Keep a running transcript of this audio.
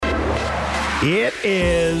It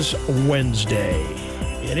is Wednesday,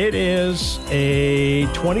 and it is a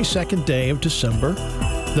 22nd day of December.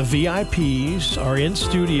 The VIPs are in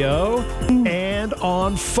studio and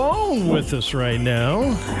on phone with us right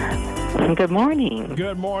now. Good morning.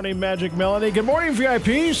 Good morning, Magic Melody. Good morning,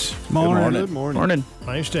 VIPs. Good morning.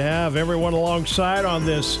 Nice to have everyone alongside on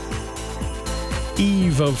this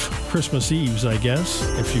eve of Christmas Eves, I guess,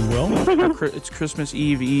 if you will. It's Christmas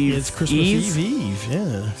Eve. It's Christmas Eve,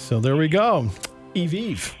 yeah. So there we go.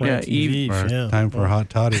 Eve. Right? Yeah, Eve. Yeah. Time for a hot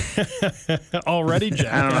toddy. Already,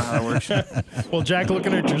 Jack? I don't know how that works. Well, Jack,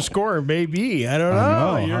 looking at your score, maybe. I don't know.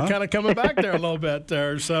 I know, You're kind of coming back there a little bit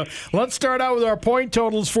there. So let's start out with our point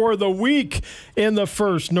totals for the week in the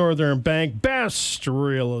First Northern Bank Best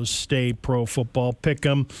Real Estate Pro Football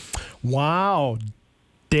Pick'em. Wow.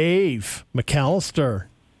 Dave McAllister.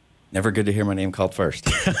 Never good to hear my name called first.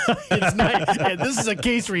 It's nice. And this is a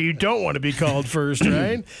case where you don't want to be called first,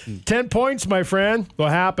 right? 10 points, my friend.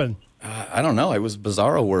 What happened? I don't know. I was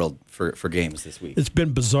Bizarro World for games this week. It's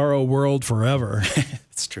been Bizarro World forever.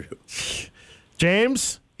 It's true.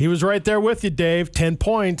 James, he was right there with you, Dave. 10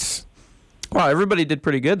 points. Wow, everybody did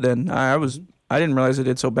pretty good then. I didn't realize I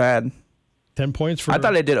did so bad. 10 points for... I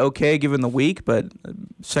thought I did okay given the week, but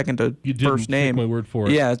second to You didn't first name. take my word for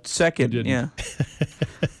it. Yeah, second. You Yeah.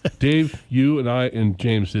 didn't. Dave, you and I and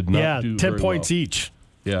James did not do 10 very points well. each.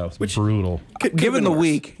 Yeah, it was brutal. Given the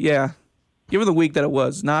week, yeah. Given the week that it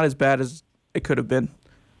was, not as bad as it could have been.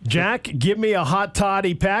 Jack, give me a hot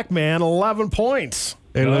toddy Pac-Man, 11 points.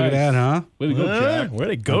 Hey, look at that, huh? Way to go, Jack. Way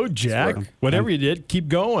to go, Jack. Whatever you did, keep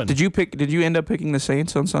going. Did you end up picking the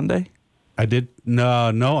Saints on Sunday? I did.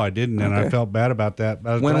 No, I didn't, and I Okay. felt bad about that.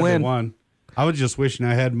 I was glad Win-win. they won. I was just wishing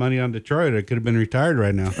I had money on Detroit. I could have been retired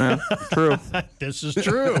right now. Yeah, true. This is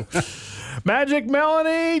true. Magic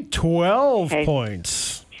Melody, 12 Hey.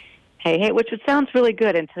 points. Hey, which it sounds really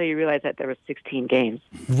good until you realize that there was 16 games.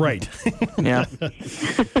 Right. Yeah.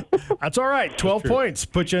 That's all right. 12 points.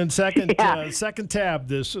 Put you in second Yeah. second tab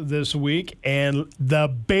this week. And the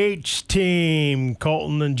Bates team,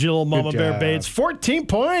 Colton and Jill, Mama Bear job. Bates, 14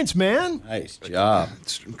 points, man. Nice job.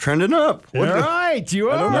 It's trending up. All right. You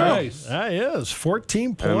are. don't know. Nice. That is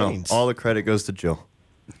 14 I don't know. points. All the credit goes to Jill.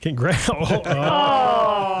 Congrats.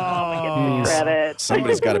 Credit.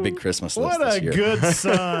 Somebody's got a big Christmas list What this a year. good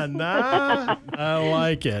son. Huh? I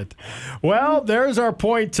like it. Well, there's our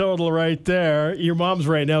point total right there. Your mom's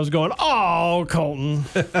right now is going, oh, Colton.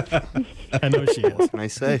 I know she is. Can I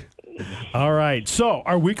say? All right. So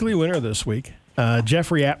our weekly winner this week,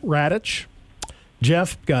 Jeffrey Radich.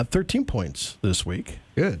 Jeff got 13 points this week.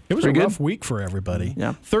 Good. It was Pretty a good. rough week for everybody.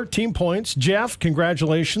 Yeah. 13 points. Jeff,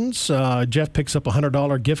 congratulations. Jeff picks up a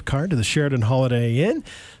 $100 gift card to the Sheraton Holiday Inn.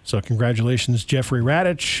 So congratulations, Jeffrey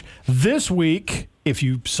Radich. This week, if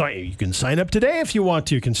you can sign up today if you want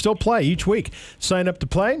to. You can still play each week. Sign up to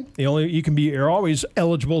play. You're always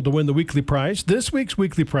eligible to win the weekly prize. This week's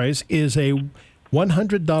weekly prize is a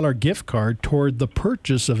 $100 gift card toward the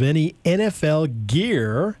purchase of any NFL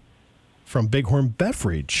gear from Bighorn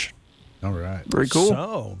Beverage. All right. Very cool.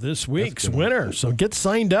 So, this week's winner. So, get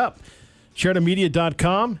signed up.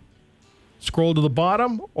 SheridanMedia.com. Scroll to the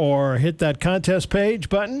bottom or hit that contest page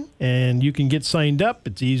button, and you can get signed up.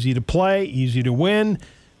 It's easy to play, easy to win.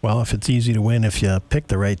 Well, if it's easy to win if you pick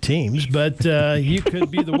the right teams. But you could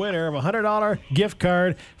be the winner of a $100 gift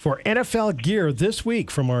card for NFL gear this week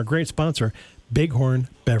from our great sponsor, Bighorn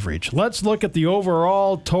Beverage. Let's look at the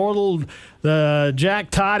overall total. Jack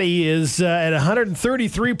Toddy is at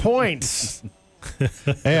 133 points.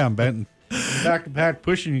 Hey, I'm betting. Back to back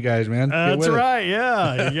pushing you guys, man. Get That's with it. right,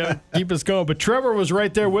 yeah. You got to keep us going. But Trevor was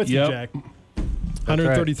right there with you, Yep. Jack.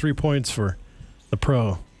 133 points for the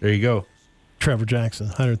pro. There you go. Trevor Jackson,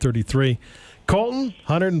 133. Colton,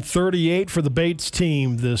 138 for the Bates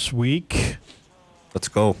team this week. Let's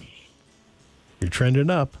go. You're trending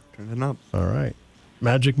up. Trending up. All right.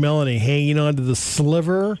 Magic Melanie hanging on to the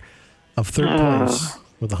sliver of third place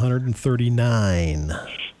with 139.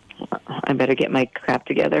 I better get my crap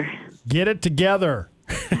together. Get it together.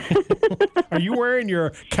 Are you wearing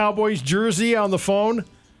your Cowboys jersey on the phone?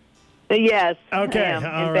 Yes. Okay. I am,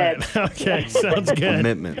 All in right. bed. Okay. Sounds good.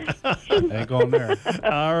 Commitment. Ain't going there.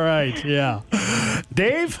 All right. Yeah.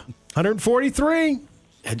 Dave, 143.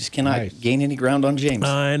 I just cannot Nice. gain any ground on James.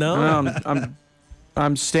 I know.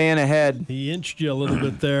 I'm staying ahead. He inched you a little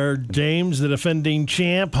bit there. James, the defending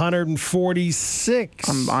champ, 146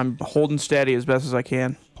 I'm holding steady as best as I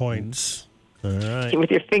can. points. All right.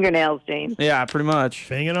 With your fingernails, James. Yeah, pretty much.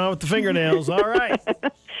 Hanging on with the fingernails. All right.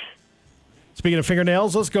 Speaking of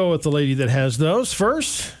fingernails, let's go with the lady that has those.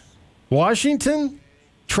 First, Washington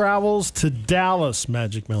travels to Dallas,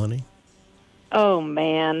 Magic Melanie. Oh,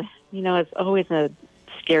 man. You know, it's always a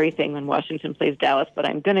scary thing when Washington plays Dallas, but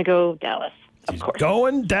I'm going to go Dallas, of course.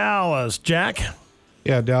 Going Dallas. Jack?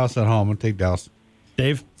 Yeah, Dallas at home. I'll take Dallas.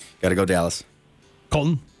 Dave? Got to go Dallas.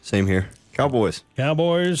 Colton? Same here. Cowboys.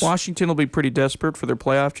 Cowboys? Washington will be pretty desperate for their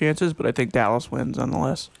playoff chances, but I think Dallas wins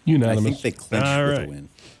nonetheless. I Unanimous. think they clinch All with right. a win.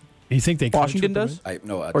 You think they clinch Washington with the does?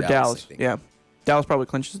 win? Or Dallas. Dallas. I think. Yeah. Dallas probably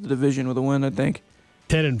clinches the division with a win, I think.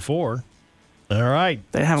 10-4. All right.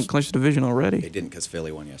 They haven't clinched the division They already. didn't because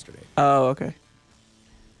Philly won yesterday. Oh, okay.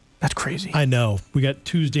 That's crazy. I know. We got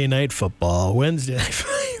Tuesday night football, Wednesday night.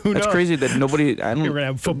 Who That's knows? crazy that nobody. I don't. We're going to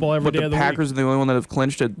have football every But day the of the Packers week. are the only one that have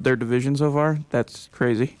clinched their division so far. That's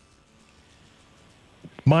crazy.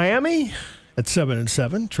 Miami at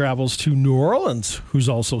 7-7 travels to New Orleans, who's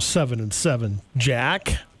also 7-7.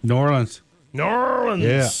 Jack? New Orleans. New Orleans.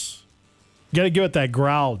 Yeah. Got to give it that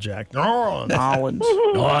growl, Jack. New Orleans.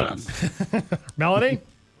 Collins. Melanie?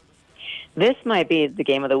 This might be the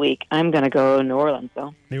game of the week. I'm going to go New Orleans,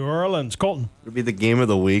 though. New Orleans. Colton? It'll be the game of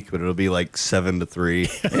the week, but it'll be like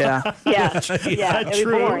 7-3. Yeah. Yeah, it'll be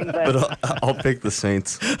true. boring, but But I'll pick the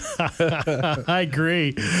Saints. I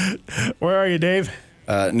agree. Where are you, Dave?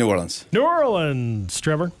 New Orleans. New Orleans.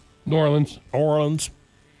 Trevor? New Orleans. Orleans.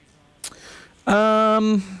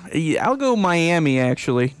 Yeah, I'll go Miami.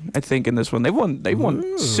 Actually, I think in this one they've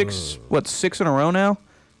won six in a row now.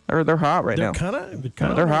 They're hot right They're now. kind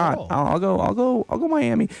of They're hot. I'll go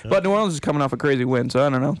Miami. But New Orleans is coming off a crazy win, so I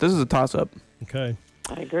don't know. This is a toss up. Okay.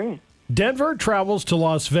 I agree. Denver travels to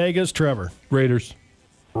Las Vegas. Trevor? Raiders.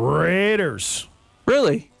 Raiders.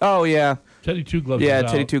 Really? Oh yeah. Teddy Two Gloves. Yeah, is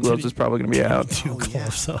out. Teddy Two Gloves is probably gonna be out. Too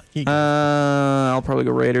close. I'll probably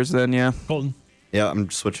go Raiders then. Yeah. Colton? Yeah, I'm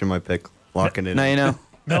switching my pick. Locking it Now in. you know.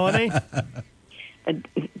 Melanie?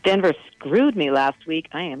 Denver screwed me last week.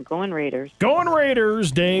 I am going Raiders. Going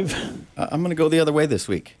Raiders. Dave? I'm going to go the other way this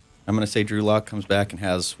week. I'm going to say Drew Lock comes back and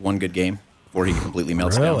has one good game before he completely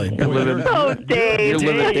melts Really? down. You're living. Oh, Dave.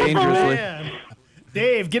 You're living dangerously. Man.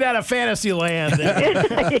 Dave, get out of fantasy land.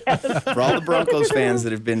 For all the Broncos fans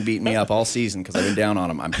that have been beating me up all season because I've been down on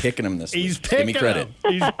them, I'm picking them this He's week. Give me picking credit.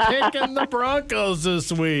 them. He's picking the Broncos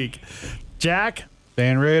this week. Jack?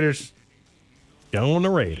 Van Raiders. Going the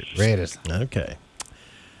Raiders. Raiders. Okay.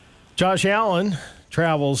 Josh Allen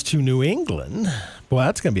travels to New England. Well,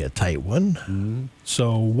 that's going to be a tight one.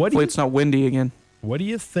 So what do Hopefully you it's not windy again. what do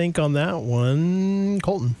you think on that one,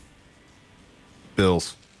 Colton?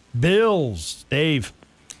 Bills. Bills. Dave.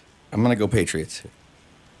 I'm going to go Patriots.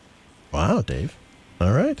 Wow, Dave.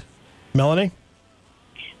 All right. Melanie.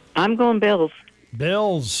 I'm going Bills.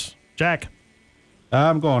 Bills. Jack.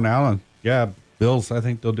 I'm going Allen. Yeah, Bills. I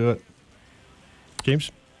think they'll do it.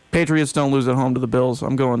 James. Patriots don't lose at home to the Bills.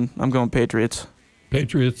 I'm going Patriots.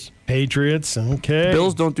 Patriots. Patriots. Okay.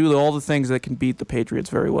 Bills don't do all the things that can beat the Patriots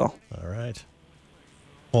very well. All right.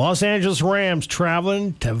 Los Angeles Rams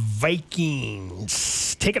traveling to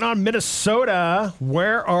Vikings. Taking on Minnesota.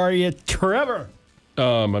 Where are you, Trevor?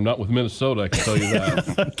 I'm not with Minnesota, I can tell you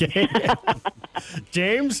that. Okay.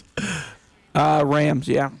 James? Rams,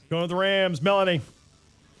 yeah. Going with the Rams. Melanie?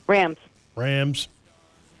 Rams. Rams.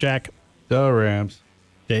 Jack? The Rams.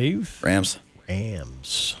 Dave? Rams.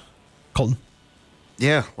 Rams. Colton?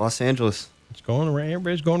 Yeah, Los Angeles. It's going to Rams.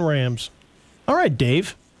 Everybody's going to Rams. All right,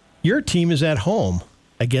 Dave. Your team is at home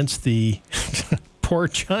against the poor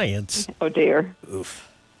Giants. Oh, dear.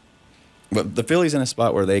 But the Phillies in a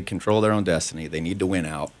spot where they control their own destiny. They need to win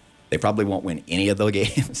out. They probably won't win any of the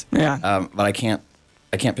games. Yeah. But I can't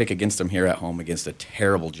pick against them here at home against a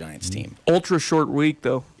terrible Giants team. Ultra short week,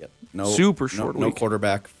 though. Yep. No, Super short no week.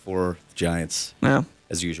 quarterback for the Giants Yeah,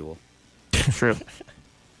 as usual. true.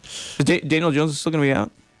 Is Daniel Jones is still going to be out?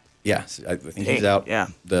 Yeah, I think he's out. Yeah.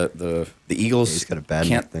 The Eagles Yeah, he's got a bad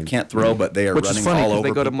neck thing. can't throw, but they are Which running is funny all because over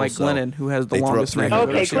they go to people, Mike so Glennon, who has the they throw longest three neck. I've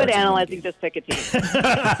Okay, ever seen. quit analyzing. Just pick a team.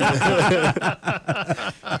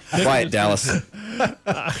 Quiet, Dallas.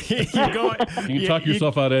 You're going, You can talk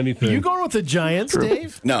yourself out of anything. You going with the Giants,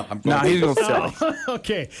 Dave? No, I'm Nah, going. he's going Philly.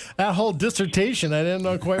 Okay. That whole dissertation, I didn't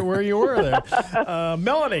know quite where you were there.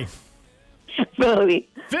 Melanie. Philly.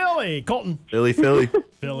 Philly. Colton. Philly. Philly.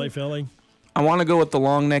 I want to go with the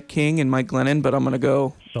long neck king and Mike Glennon, but I'm going to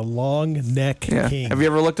go. The long neck king. Have you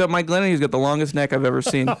ever looked up Mike Glennon? He's got the longest neck I've ever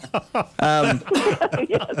seen. I'm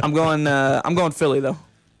going Philly though.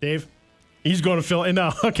 Dave? He's going to Philly.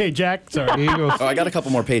 No. Okay, Jack. Sorry. Eagles. Oh, I got a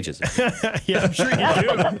couple more pages. Yeah, I'm sure you do.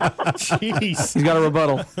 Jeez. He's got a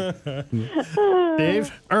rebuttal.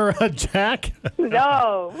 Dave? Or Jack?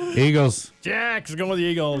 No. Eagles. Jack's going with the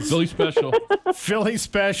Eagles. Philly special. Philly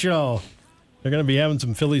special. They're going to be having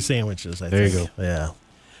some Philly sandwiches, I There think. you go. Yeah.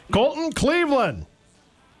 Colton, Cleveland.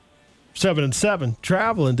 7-7.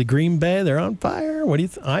 Traveling to Green Bay. They're on fire. What do you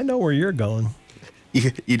I know where you're going.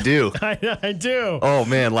 You do. I do. Oh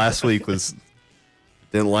man, last week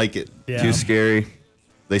didn't like it. Yeah. Too scary.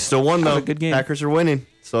 They still won That was though. a good game. Packers are winning,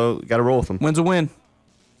 so got to roll with them. Win's a win.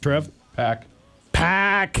 Trev? Pack.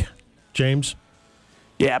 Pack. James?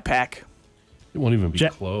 Yeah, Pack. It won't even be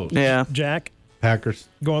Jack- close. Yeah. Jack? Packers.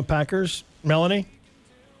 Going Packers. Melanie?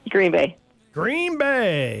 Green Bay. Green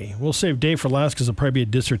Bay. We'll save Dave for last because it'll probably be a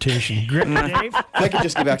dissertation. Dave? If I could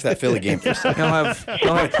just get back to that Philly game for a second.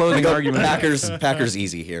 They'll have closing arguments. Packers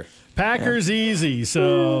easy here. Packers easy.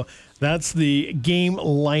 So that's the game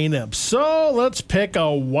lineup. So let's pick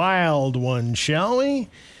a wild one, shall we?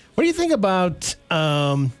 What do you think about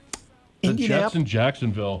The Jets Indianapolis? in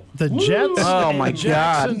Jacksonville. The Jets Oh, and my God.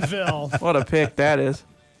 Jacksonville. What a pick that is.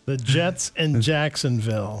 The Jets and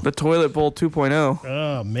Jacksonville. The Toilet Bowl 2.0.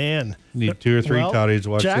 Oh, man. Need 2 or 3 Well, toddies to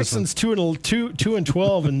watch Jackson's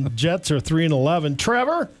 2-12 and Jets are 3-11.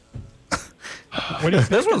 Trevor? What do you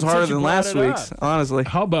This one's harder Since you than brought last it up. week's, honestly.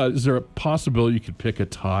 How about, is there a possibility you could pick a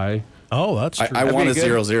tie? Oh, that's true. I want a be good.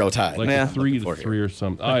 0-0 tie. Like Yeah. a 3-3 or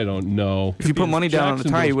something? I don't know. If you put money down on the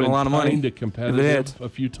tie, you win a lot of money. Kind of If it competitive hits. a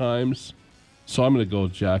few times. So I'm going to go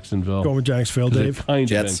with Jacksonville. Going with Jacksonville, 'Cause Dave. they've kind of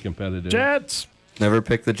been Jets. competitive. Jets. Never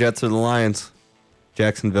pick the Jets or the Lions.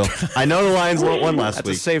 Jacksonville. I know the Lions won last That's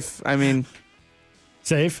a week. safe. I mean,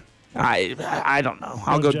 Safe. I don't know.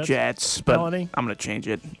 I'll go Jets? Jets, but Melanie? I'm going to change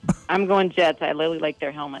it. I'm going Jets. I really like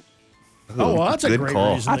their helmets. Oh, well, that's a good great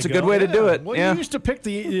call. reason That's to a good go. way to do it, Well, yeah. you used to pick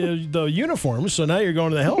the uniforms, so now you're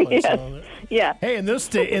going to the helmets. Yes. So- Yeah. hey, in this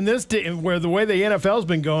day, where the way the NFL's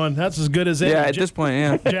been going, that's as good as any. Yeah, at this point,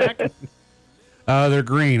 yeah. Jack. They're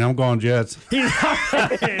green. I'm going Jets. All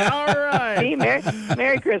right. See,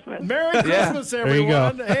 Merry Christmas. Merry Yeah. Christmas, There you go.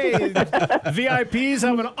 everyone. Hey, VIPs,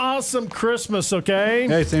 have an awesome Christmas, okay?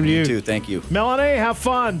 Hey, same to you. Too. Thank you. Melanie, have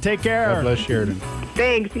fun. Take care. God bless Sheridan.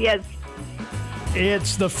 Thanks. Yes.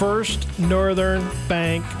 It's the First Northern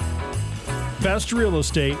Bank Best Real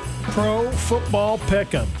Estate Pro Football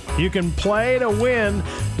Pick'em. You can play to win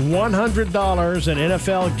 $100 in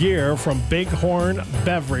NFL gear from Bighorn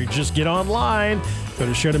Beverage. Just get online, go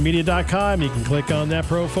to SheridanMedia.com. You can click on that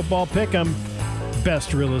Pro Football Pick'em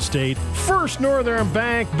Best Real Estate First Northern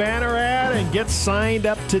Bank banner ad and get signed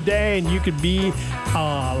up today, and you could be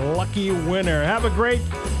a lucky winner. Have a great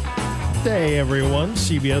day, everyone.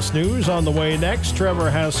 CBS News on the way next.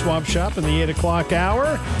 Trevor has Swap Shop in the 8 o'clock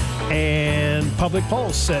hour. And Public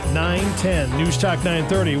Pulse at 9:10. News Talk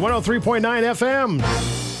 930, 103.9 FM.